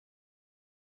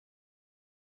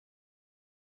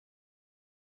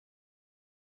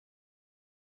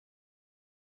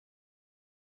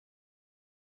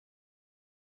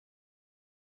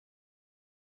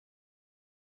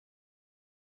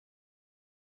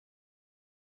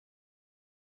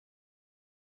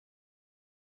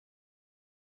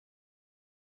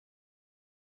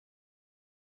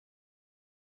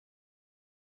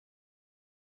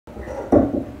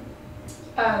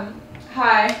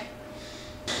Hi.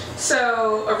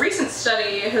 So, a recent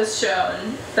study has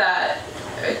shown that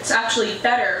it's actually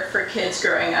better for kids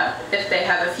growing up if they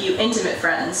have a few intimate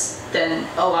friends than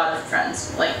a lot of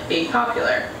friends, like being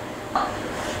popular.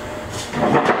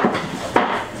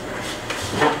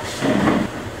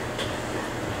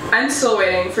 I'm still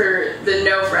waiting for the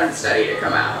no friend study to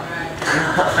come out.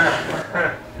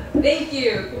 Thank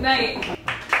you. Good night.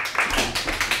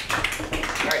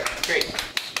 Alright, great.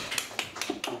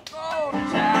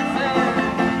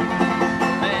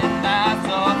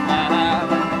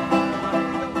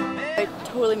 I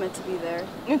totally meant to be there.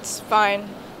 It's fine.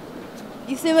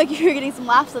 You seem like you were getting some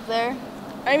laughs up there.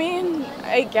 I mean,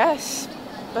 I guess,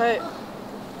 but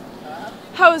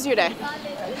how was your day?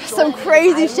 Some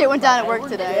crazy shit went down at work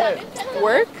today.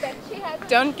 Work?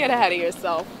 Don't get ahead of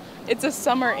yourself. It's a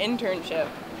summer internship.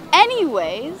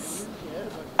 Anyways,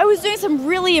 I was doing some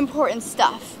really important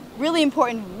stuff, really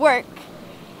important work,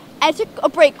 and I took a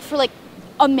break for like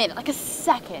a minute, like a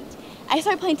second. I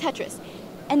started playing Tetris,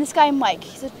 and this guy Mike,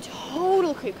 he's a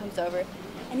total creep, comes over,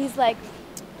 and he's like,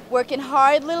 "Working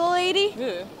hard, little lady?"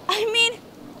 Yeah. I mean,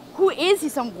 who is he,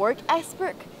 some work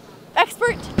expert?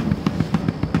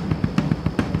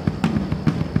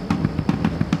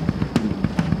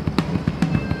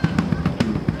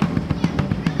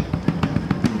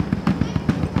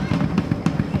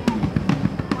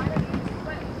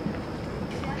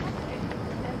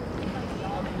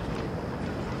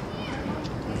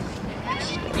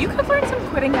 You could learn some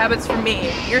quitting habits from me.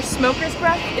 Your smoker's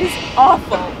breath is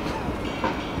awful.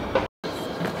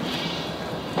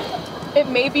 It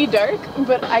may be dark,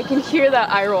 but I can hear that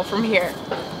eye roll from here.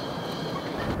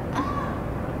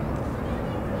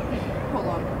 Hold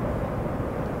on.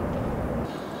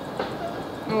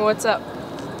 What's up?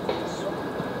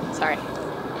 Sorry.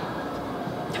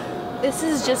 This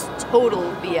is just total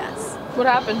BS. What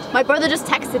happened? My brother just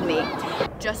texted me.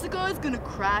 Jessica is gonna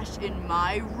crash in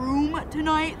my room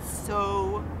tonight,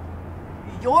 so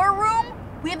your room?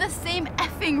 We have the same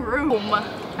effing room.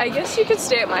 I guess you could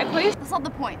stay at my place. That's not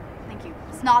the point. Thank you.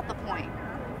 It's not the point.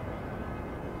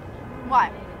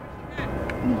 Why?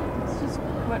 It's just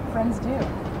what friends do.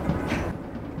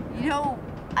 You know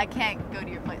I can't go to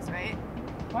your place, right?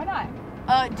 Why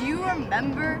not? Do you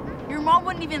remember? Your mom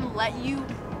wouldn't even let you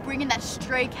bring in that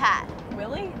stray cat.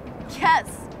 Willie? Yes,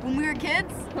 when we were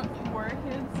kids. We're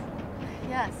kids?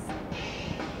 Yes.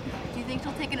 Do you think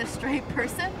she'll take in a stray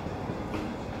person?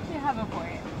 You have a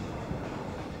point.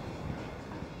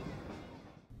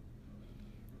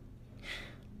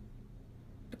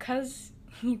 Because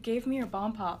you gave me your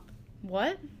bomb pop.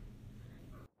 What?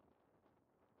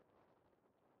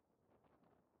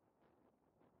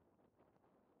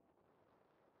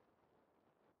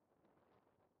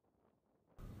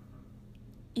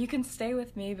 You can stay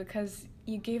with me because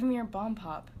you gave me your bomb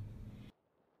pop.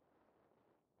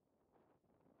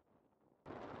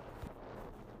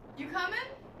 You coming?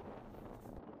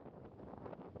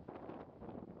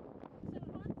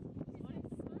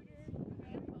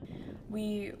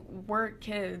 We were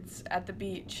kids at the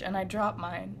beach and I dropped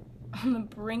mine. On the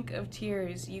brink of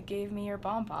tears, you gave me your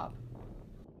bomb pop.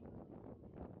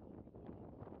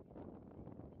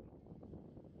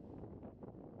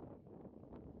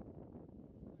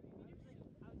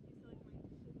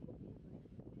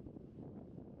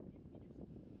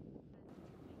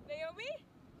 Naomi?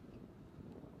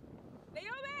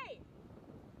 Naomi!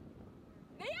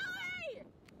 Naomi!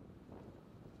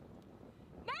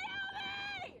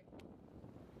 Naomi!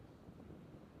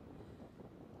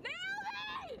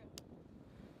 Naomi!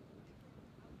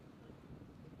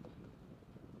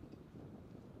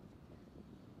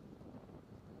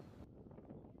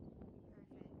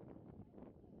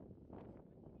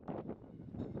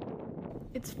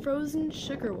 It's frozen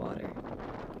sugar water.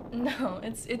 No,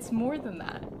 it's more than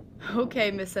that. Okay,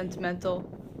 Miss Sentimental.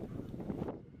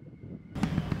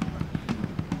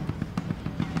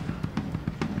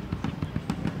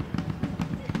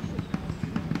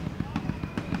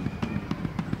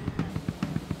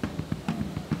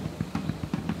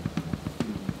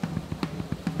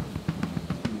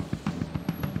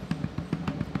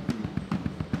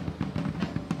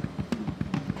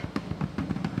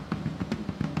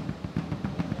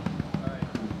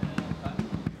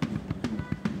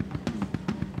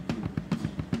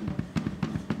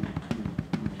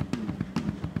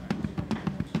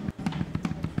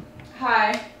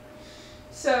 Hi.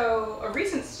 So, a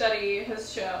recent study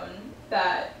has shown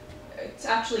that it's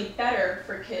actually better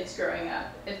for kids growing up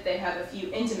if they have a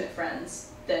few intimate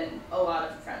friends than a lot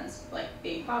of friends, like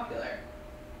being popular.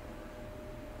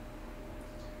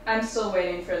 I'm still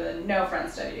waiting for the no friend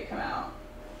study to come out.